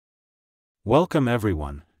Welcome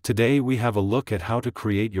everyone. Today we have a look at how to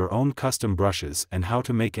create your own custom brushes and how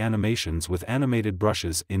to make animations with animated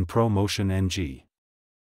brushes in promotionng.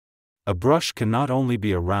 A brush can not only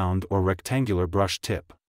be a round or rectangular brush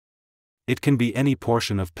tip. It can be any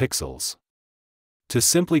portion of pixels. To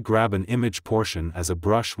simply grab an image portion as a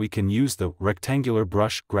brush, we can use the rectangular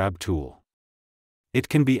brush grab tool. It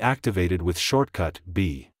can be activated with shortcut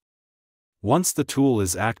B. Once the tool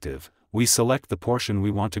is active, we select the portion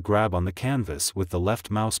we want to grab on the canvas with the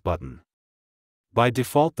left mouse button. By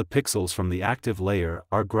default, the pixels from the active layer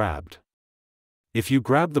are grabbed. If you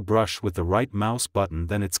grab the brush with the right mouse button,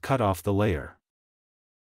 then it's cut off the layer.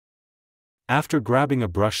 After grabbing a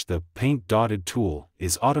brush, the Paint Dotted tool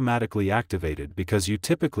is automatically activated because you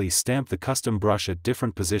typically stamp the custom brush at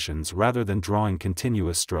different positions rather than drawing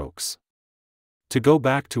continuous strokes. To go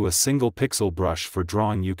back to a single pixel brush for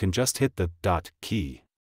drawing, you can just hit the dot key.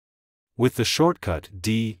 With the shortcut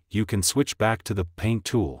D, you can switch back to the Paint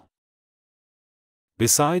tool.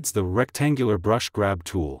 Besides the rectangular brush grab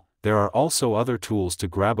tool, there are also other tools to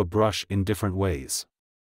grab a brush in different ways.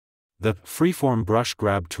 The Freeform brush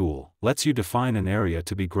grab tool lets you define an area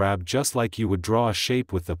to be grabbed just like you would draw a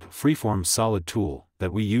shape with the Freeform solid tool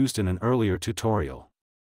that we used in an earlier tutorial.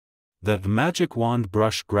 The Magic Wand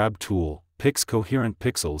brush grab tool picks coherent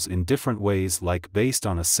pixels in different ways, like based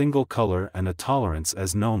on a single color and a tolerance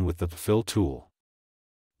as known with the Fill tool.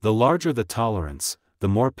 The larger the tolerance, the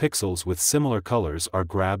more pixels with similar colors are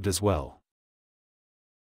grabbed as well.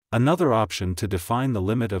 Another option to define the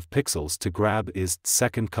limit of pixels to grab is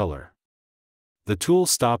Second Color. The tool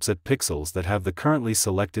stops at pixels that have the currently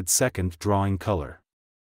selected second drawing color.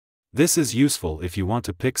 This is useful if you want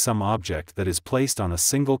to pick some object that is placed on a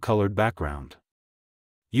single colored background.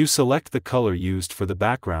 You select the color used for the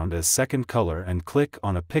background as second color and click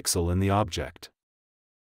on a pixel in the object.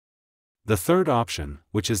 The third option,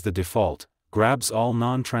 which is the default, grabs all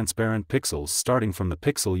non-transparent pixels starting from the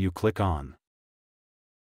pixel you click on.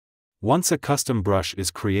 Once a custom brush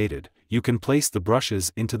is created, you can place the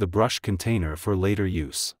brushes into the brush container for later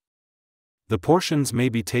use. The portions may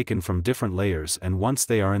be taken from different layers, and once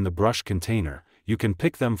they are in the brush container, you can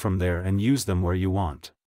pick them from there and use them where you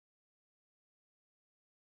want.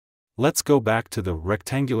 Let's go back to the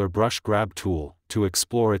rectangular brush grab tool to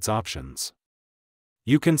explore its options.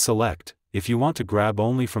 You can select if you want to grab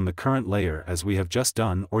only from the current layer as we have just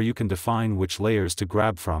done, or you can define which layers to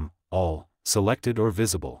grab from, all, selected or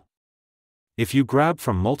visible. If you grab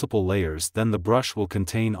from multiple layers, then the brush will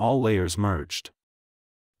contain all layers merged.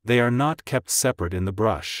 They are not kept separate in the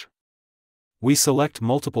brush. We select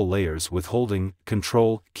multiple layers with holding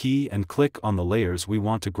Ctrl key and click on the layers we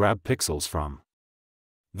want to grab pixels from.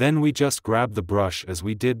 Then we just grab the brush as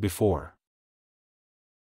we did before.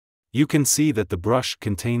 You can see that the brush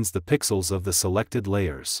contains the pixels of the selected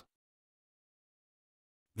layers.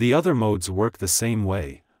 The other modes work the same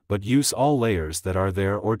way, but use all layers that are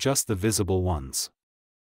there or just the visible ones.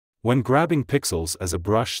 When grabbing pixels as a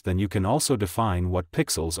brush, then you can also define what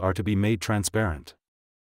pixels are to be made transparent.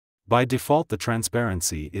 By default, the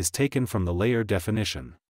transparency is taken from the layer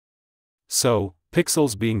definition. So,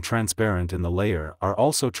 pixels being transparent in the layer are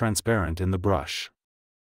also transparent in the brush.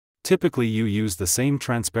 Typically you use the same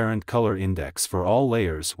transparent color index for all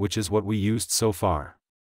layers, which is what we used so far.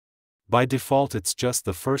 By default, it's just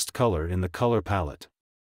the first color in the color palette.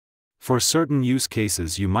 For certain use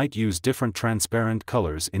cases you might use different transparent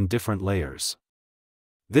colors in different layers.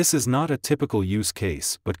 This is not a typical use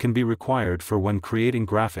case but can be required for when creating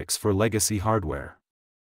graphics for legacy hardware.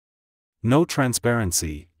 No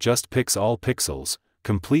transparency just picks all pixels,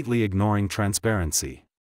 completely ignoring transparency.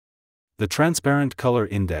 The transparent color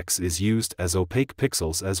index is used as opaque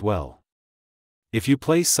pixels as well. If you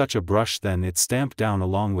place such a brush, then it's stamped down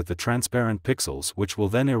along with the transparent pixels, which will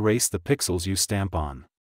then erase the pixels you stamp on.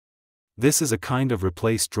 This is a kind of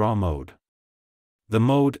replace draw mode. The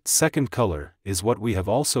mode Second Color is what we have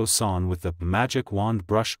also seen with the Magic Wand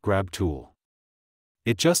brush grab tool.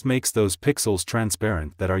 It just makes those pixels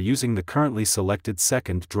transparent that are using the currently selected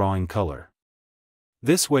second drawing color.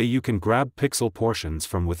 This way you can grab pixel portions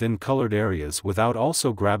from within colored areas without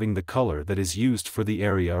also grabbing the color that is used for the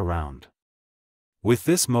area around. With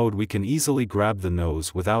this mode we can easily grab the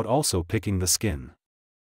nose without also picking the skin.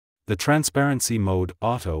 The transparency mode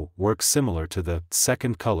Auto works similar to the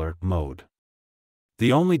Second Color mode.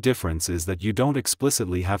 The only difference is that you don't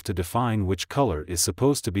explicitly have to define which color is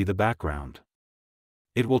supposed to be the background.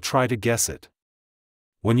 It will try to guess it.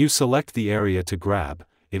 When you select the area to grab,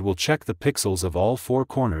 it will check the pixels of all four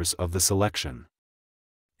corners of the selection.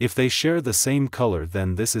 If they share the same color,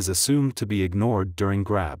 then this is assumed to be ignored during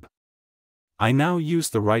grab. I now use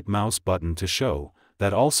the right mouse button to show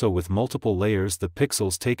that also with multiple layers the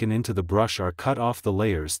pixels taken into the brush are cut off the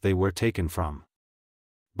layers they were taken from.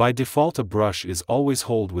 By default a brush is always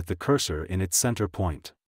hold with the cursor in its center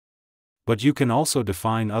point. But you can also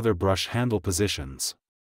define other brush handle positions.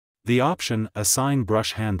 The option, Assign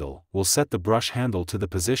Brush Handle, will set the brush handle to the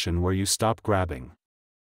position where you stop grabbing.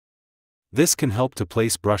 This can help to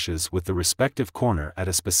place brushes with the respective corner at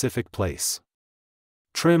a specific place.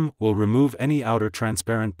 Trim will remove any outer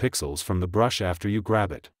transparent pixels from the brush after you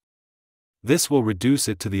grab it. This will reduce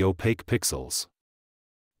it to the opaque pixels.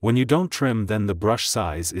 When you don't trim, then the brush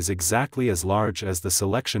size is exactly as large as the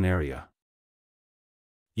selection area.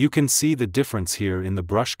 You can see the difference here in the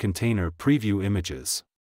brush container preview images.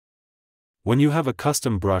 When you have a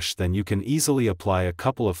custom brush, then you can easily apply a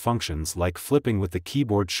couple of functions like flipping with the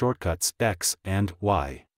keyboard shortcuts X and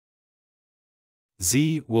Y.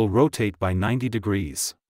 Z will rotate by 90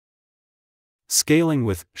 degrees. Scaling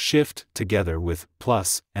with Shift together with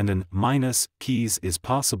plus and an minus keys is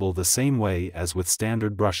possible the same way as with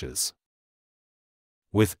standard brushes.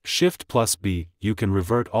 With Shift plus B, you can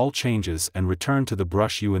revert all changes and return to the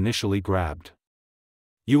brush you initially grabbed.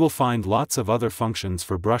 You will find lots of other functions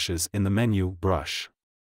for brushes in the menu Brush.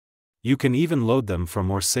 You can even load them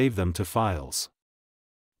from or save them to files.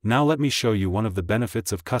 Now let me show you one of the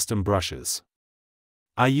benefits of custom brushes.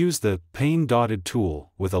 I use the Pane Dotted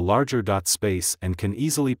tool with a larger dot space and can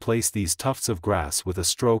easily place these tufts of grass with a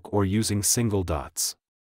stroke or using single dots.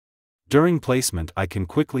 During placement I can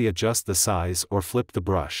quickly adjust the size or flip the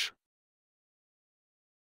brush.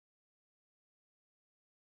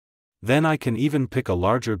 Then I can even pick a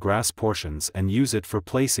larger grass portions and use it for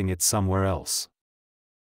placing it somewhere else.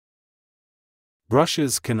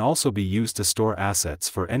 Brushes can also be used to store assets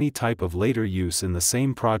for any type of later use in the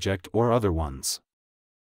same project or other ones.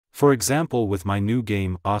 For example, with my new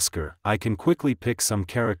game, Oscar, I can quickly pick some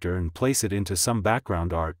character and place it into some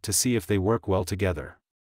background art to see if they work well together.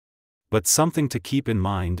 But something to keep in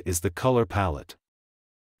mind is the color palette.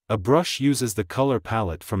 A brush uses the color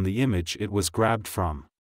palette from the image it was grabbed from.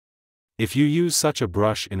 If you use such a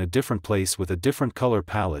brush in a different place with a different color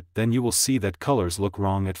palette, then you will see that colors look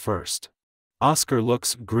wrong at first. Oscar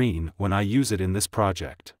looks green when I use it in this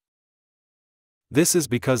project. This is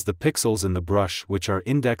because the pixels in the brush, which are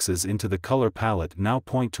indexes into the color palette, now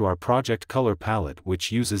point to our project color palette,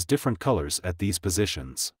 which uses different colors at these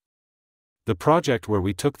positions. The project where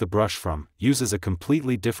we took the brush from uses a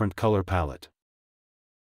completely different color palette.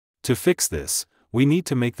 To fix this, we need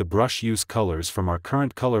to make the brush use colors from our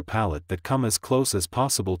current color palette that come as close as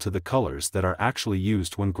possible to the colors that are actually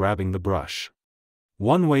used when grabbing the brush.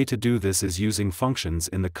 One way to do this is using functions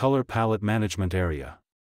in the color palette management area.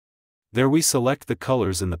 There we select the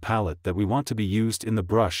colors in the palette that we want to be used in the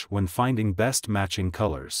brush when finding best matching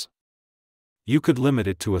colors. You could limit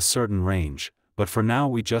it to a certain range, but for now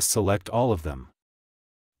we just select all of them.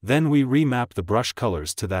 Then we remap the brush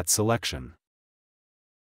colors to that selection.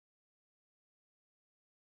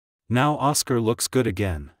 Now Oscar looks good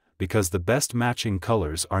again, because the best matching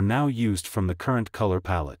colors are now used from the current color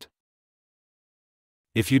palette.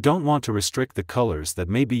 If you don't want to restrict the colors that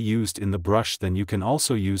may be used in the brush, then you can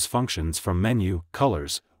also use functions from menu,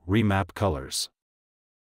 Colors, Remap Colors.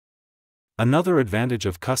 Another advantage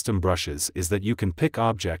of custom brushes is that you can pick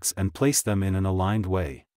objects and place them in an aligned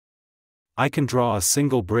way. I can draw a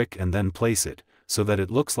single brick and then place it, so that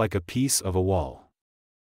it looks like a piece of a wall.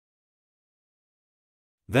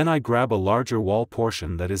 Then I grab a larger wall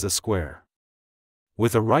portion that is a square.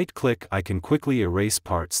 With a right click I can quickly erase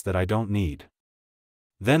parts that I don't need.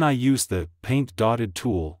 Then I use the Paint Dotted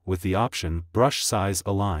tool with the option Brush Size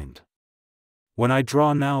Aligned. When I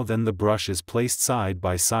draw now, then the brush is placed side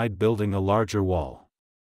by side, building a larger wall.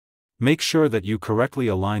 Make sure that you correctly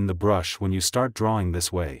align the brush when you start drawing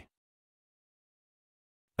this way.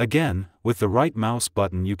 Again, with the right mouse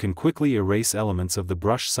button you can quickly erase elements of the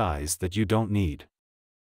brush size that you don't need.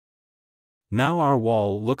 Now our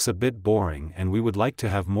wall looks a bit boring and we would like to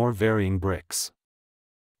have more varying bricks.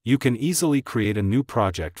 You can easily create a new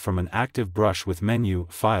project from an active brush with menu,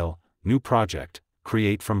 File, New Project,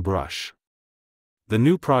 Create from Brush. The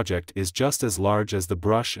new project is just as large as the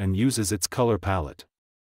brush and uses its color palette.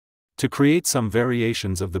 To create some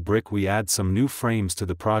variations of the brick we add some new frames to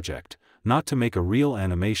the project, not to make a real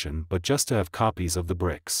animation but just to have copies of the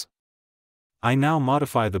bricks. I now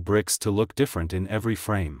modify the bricks to look different in every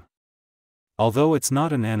frame. Although it's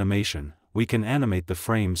not an animation, we can animate the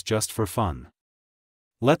frames just for fun.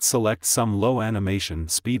 Let's select some low animation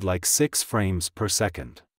speed like 6 frames per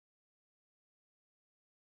second.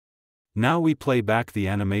 Now we play back the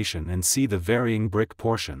animation and see the varying brick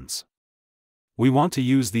portions. We want to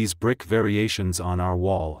use these brick variations on our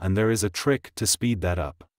wall, and there is a trick to speed that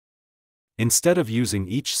up. Instead of using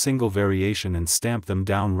each single variation and stamp them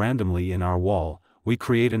down randomly in our wall, we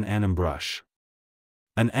create an AnimBrush.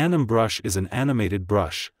 An AnimBrush is an animated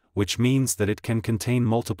brush, which means that it can contain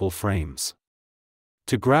multiple frames.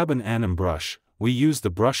 To grab an AnimBrush, we use the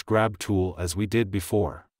brush grab tool as we did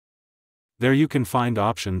before. There you can find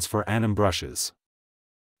options for AnimBrushes.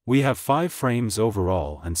 We have 5 frames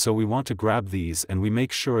overall, and so we want to grab these, and we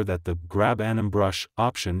make sure that the Grab AnimBrush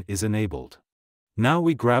option is enabled. Now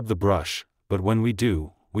we grab the brush, but when we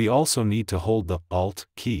do, we also need to hold the Alt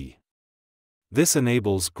key. This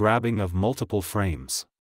enables grabbing of multiple frames.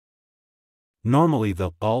 Normally the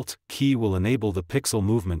Alt key will enable the pixel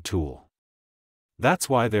movement tool. That's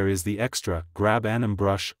why there is the extra Grab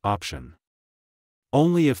AnimBrush option.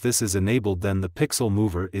 Only if this is enabled then the pixel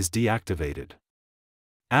mover is deactivated.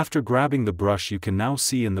 After grabbing the brush, you can now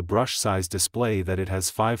see in the brush size display that it has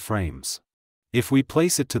 5 frames. If we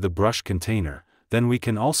place it to the brush container, then we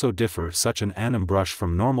can also differ such an AnimBrush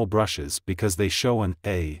from normal brushes because they show an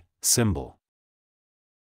A symbol.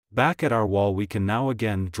 Back at our wall, we can now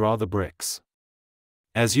again draw the bricks.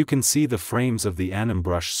 As you can see, the frames of the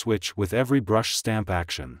AnimBrush switch with every brush stamp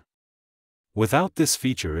action. Without this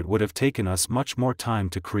feature, it would have taken us much more time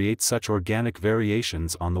to create such organic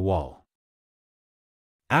variations on the wall.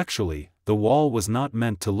 Actually, the wall was not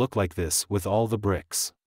meant to look like this with all the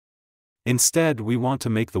bricks. Instead, we want to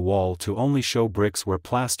make the wall to only show bricks where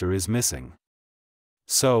plaster is missing.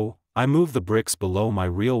 So, I move the bricks below my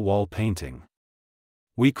real wall painting.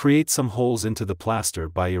 We create some holes into the plaster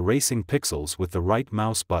by erasing pixels with the right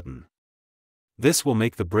mouse button. This will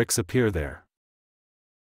make the bricks appear there.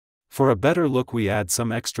 For a better look, we add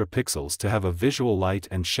some extra pixels to have a visual light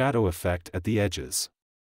and shadow effect at the edges.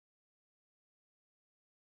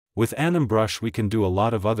 With AnimBrush we can do a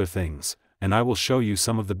lot of other things, and I will show you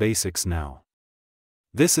some of the basics now.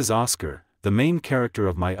 This is Oscar, the main character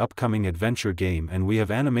of my upcoming adventure game, and we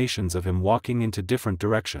have animations of him walking into different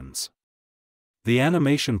directions. The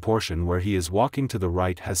animation portion where he is walking to the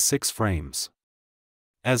right has 6 frames.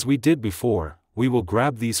 As we did before, we will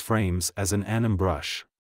grab these frames as an AnimBrush.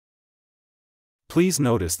 Please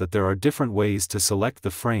notice that there are different ways to select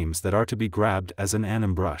the frames that are to be grabbed as an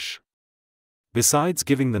AnimBrush. Besides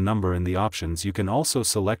giving the number in the options, you can also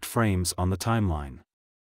select frames on the timeline.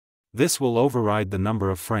 This will override the number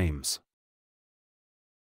of frames.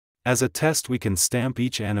 As a test, we can stamp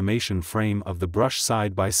each animation frame of the brush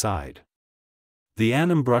side by side. The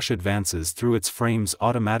AnimBrush advances through its frames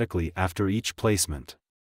automatically after each placement.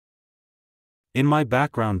 In my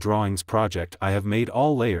background drawings project, I have made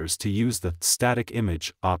all layers to use the static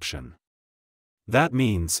image option. That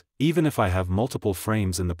means, even if I have multiple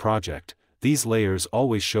frames in the project, these layers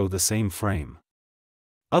always show the same frame.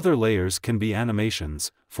 Other layers can be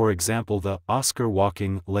animations, for example the Oscar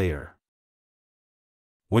walking layer.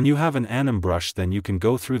 When you have an AnimBrush, then you can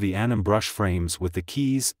go through the AnimBrush frames with the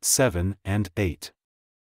keys 7 and 8.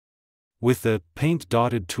 With the Paint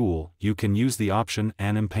Dotted tool, you can use the option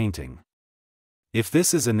AnimPainting. If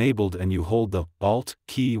this is enabled and you hold the Alt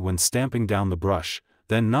key when stamping down the brush,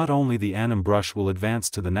 then not only the AnimBrush will advance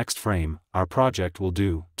to the next frame, our project will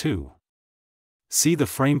do too. See the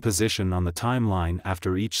frame position on the timeline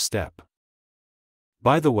after each step.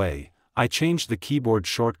 By the way, I changed the keyboard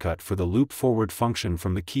shortcut for the loop forward function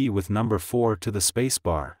from the key with number 4 to the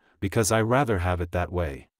spacebar, because I rather have it that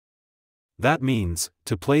way. That means,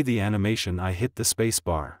 to play the animation I hit the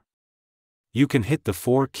spacebar. You can hit the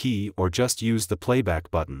 4 key or just use the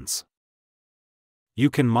playback buttons. You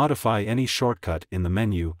can modify any shortcut in the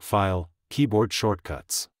menu, File, Keyboard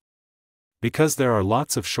Shortcuts. Because there are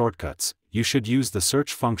lots of shortcuts, you should use the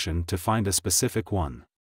search function to find a specific one.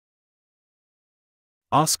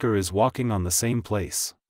 Oscar is walking on the same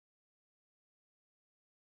place.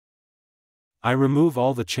 I remove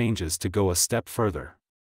all the changes to go a step further.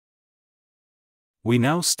 We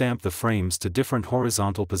now stamp the frames to different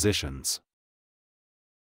horizontal positions.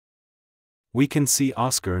 We can see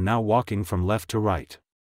Oscar now walking from left to right.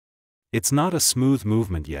 It's not a smooth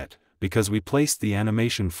movement yet, because we placed the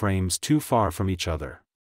animation frames too far from each other.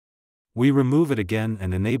 We remove it again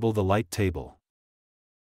and enable the light table.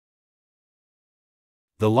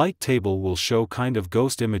 The light table will show kind of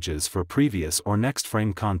ghost images for previous or next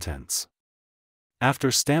frame contents.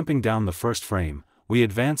 After stamping down the first frame, we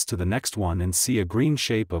advance to the next one and see a green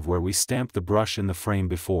shape of where we stamped the brush in the frame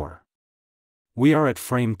before. We are at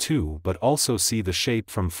frame 2 but also see the shape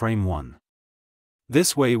from frame 1.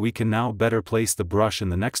 This way we can now better place the brush in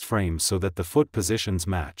the next frame so that the foot positions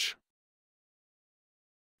match.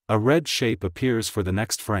 A red shape appears for the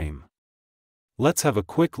next frame. Let's have a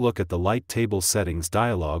quick look at the light table settings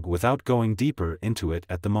dialog without going deeper into it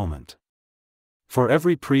at the moment. For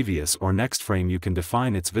every previous or next frame you can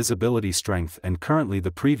define its visibility strength, and currently the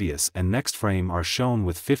previous and next frame are shown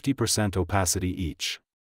with 50% opacity each.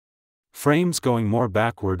 Frames going more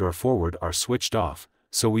backward or forward are switched off,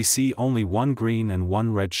 so we see only one green and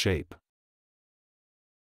one red shape.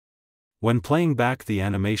 When playing back the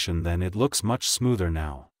animation, then it looks much smoother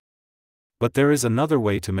now. But there is another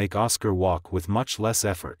way to make Oscar walk with much less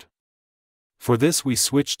effort. For this we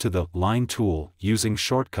switch to the Line tool using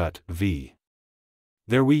shortcut V.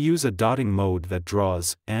 There we use a dotting mode that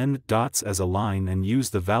draws n dots as a line and use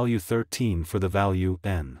the value 13 for the value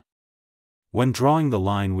n. When drawing the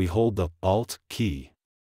line we hold the Alt key.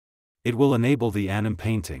 It will enable the anim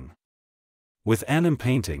painting. With anim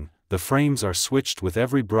painting, the frames are switched with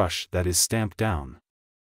every brush that is stamped down.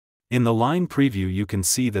 In the line preview you can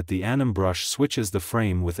see that the AnimBrush switches the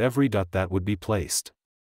frame with every dot that would be placed.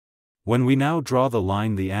 When we now draw the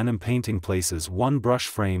line, the anim painting places one brush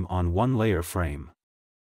frame on one layer frame.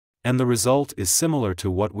 And the result is similar to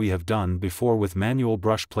what we have done before with manual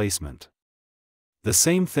brush placement. The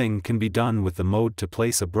same thing can be done with the mode to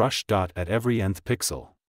place a brush dot at every nth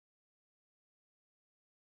pixel.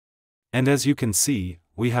 And as you can see,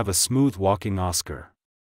 we have a smooth walking Oscar.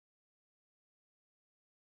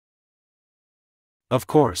 Of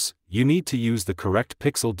course, you need to use the correct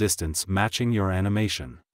pixel distance matching your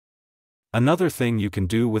animation. Another thing you can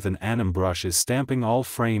do with an AnimBrush is stamping all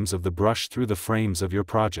frames of the brush through the frames of your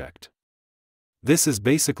project. This is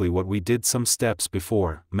basically what we did some steps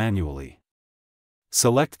before, manually.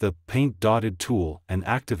 Select the Paint Dotted tool and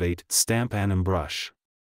activate Stamp AnimBrush.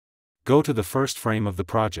 Go to the first frame of the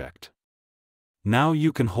project. Now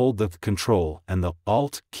you can hold the Ctrl and the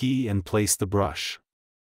Alt key and place the brush.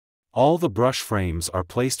 All the brush frames are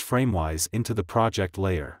placed framewise into the project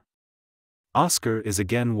layer. Oscar is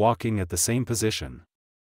again walking at the same position.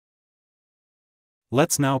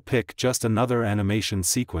 Let's now pick just another animation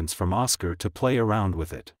sequence from Oscar to play around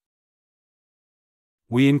with it.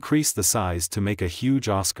 We increase the size to make a huge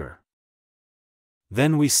Oscar.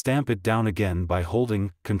 Then we stamp it down again by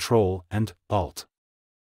holding Ctrl and Alt.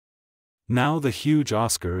 Now the huge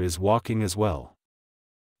Oscar is walking as well.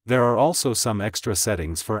 There are also some extra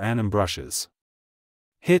settings for AnimBrushes.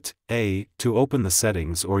 Hit A to open the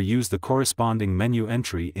settings or use the corresponding menu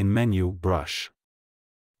entry in Menu Brush.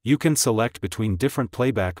 You can select between different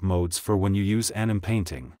playback modes for when you use anim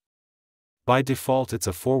painting. By default it's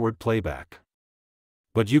a forward playback.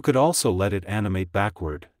 But you could also let it animate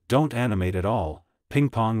backward, don't animate at all,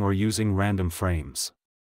 ping-pong, or using random frames.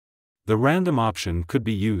 The random option could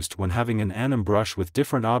be used when having an AnimBrush with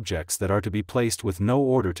different objects that are to be placed with no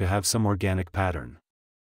order to have some organic pattern.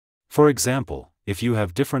 For example, if you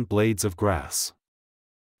have different blades of grass,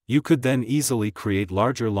 you could then easily create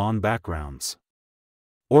larger lawn backgrounds.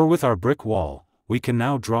 Or with our brick wall, we can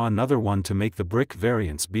now draw another one to make the brick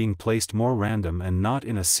variants being placed more random and not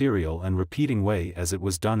in a serial and repeating way as it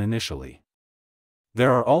was done initially.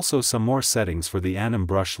 There are also some more settings for the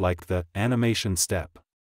AnimBrush, like the animation step.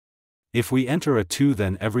 If we enter a 2,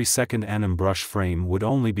 then every second AnimBrush frame would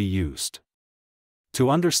only be used. To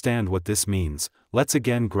understand what this means, let's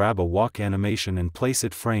again grab a walk animation and place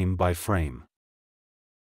it frame by frame.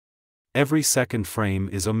 Every second frame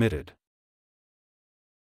is omitted.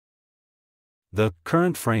 The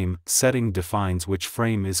Current Frame setting defines which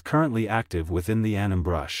frame is currently active within the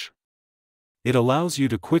AnimBrush. It allows you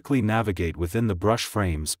to quickly navigate within the brush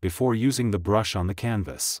frames before using the brush on the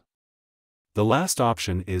canvas. The last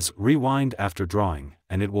option is Rewind after drawing,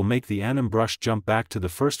 and it will make the AnimBrush jump back to the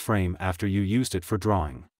first frame after you used it for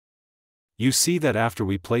drawing. You see that after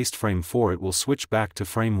we placed frame 4 it will switch back to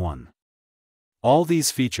frame 1. All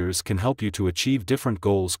these features can help you to achieve different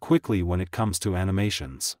goals quickly when it comes to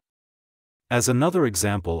animations. As another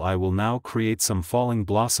example, I will now create some falling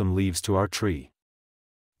blossom leaves to our tree.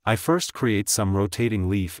 I first create some rotating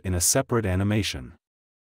leaf in a separate animation.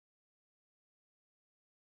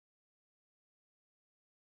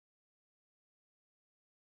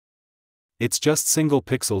 It's just single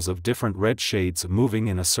pixels of different red shades moving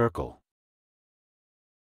in a circle.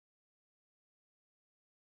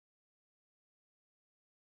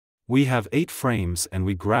 We have 8 frames and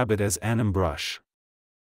we grab it as AnimBrush.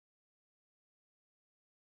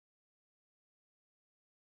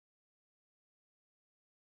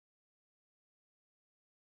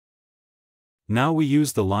 Now we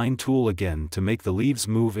use the Line tool again to make the leaves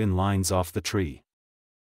move in lines off the tree.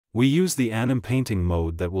 We use the anim painting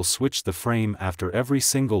mode that will switch the frame after every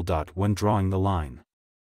single dot when drawing the line.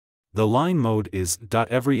 The line mode is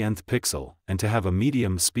 .every nth pixel, and to have a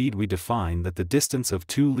medium speed we define that the distance of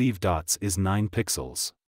two leaf dots is 9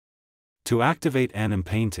 pixels. To activate anim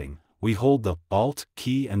painting, we hold the Alt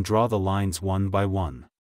key and draw the lines one by one.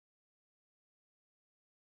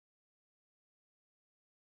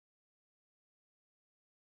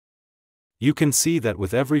 You can see that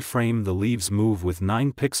with every frame the leaves move with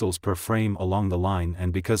 9 pixels per frame along the line,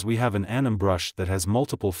 and because we have an AnimBrush that has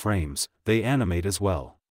multiple frames, they animate as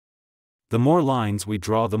well. The more lines we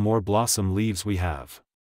draw, the more blossom leaves we have.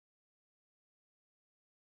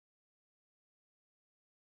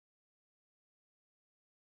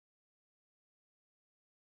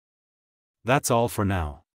 That's all for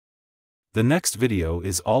now. The next video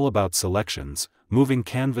is all about selections, moving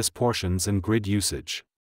canvas portions and grid usage.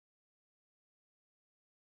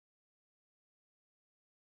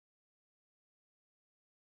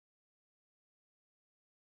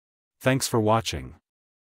 Thanks for watching.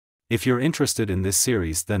 If you're interested in this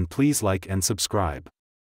series, then please like and subscribe.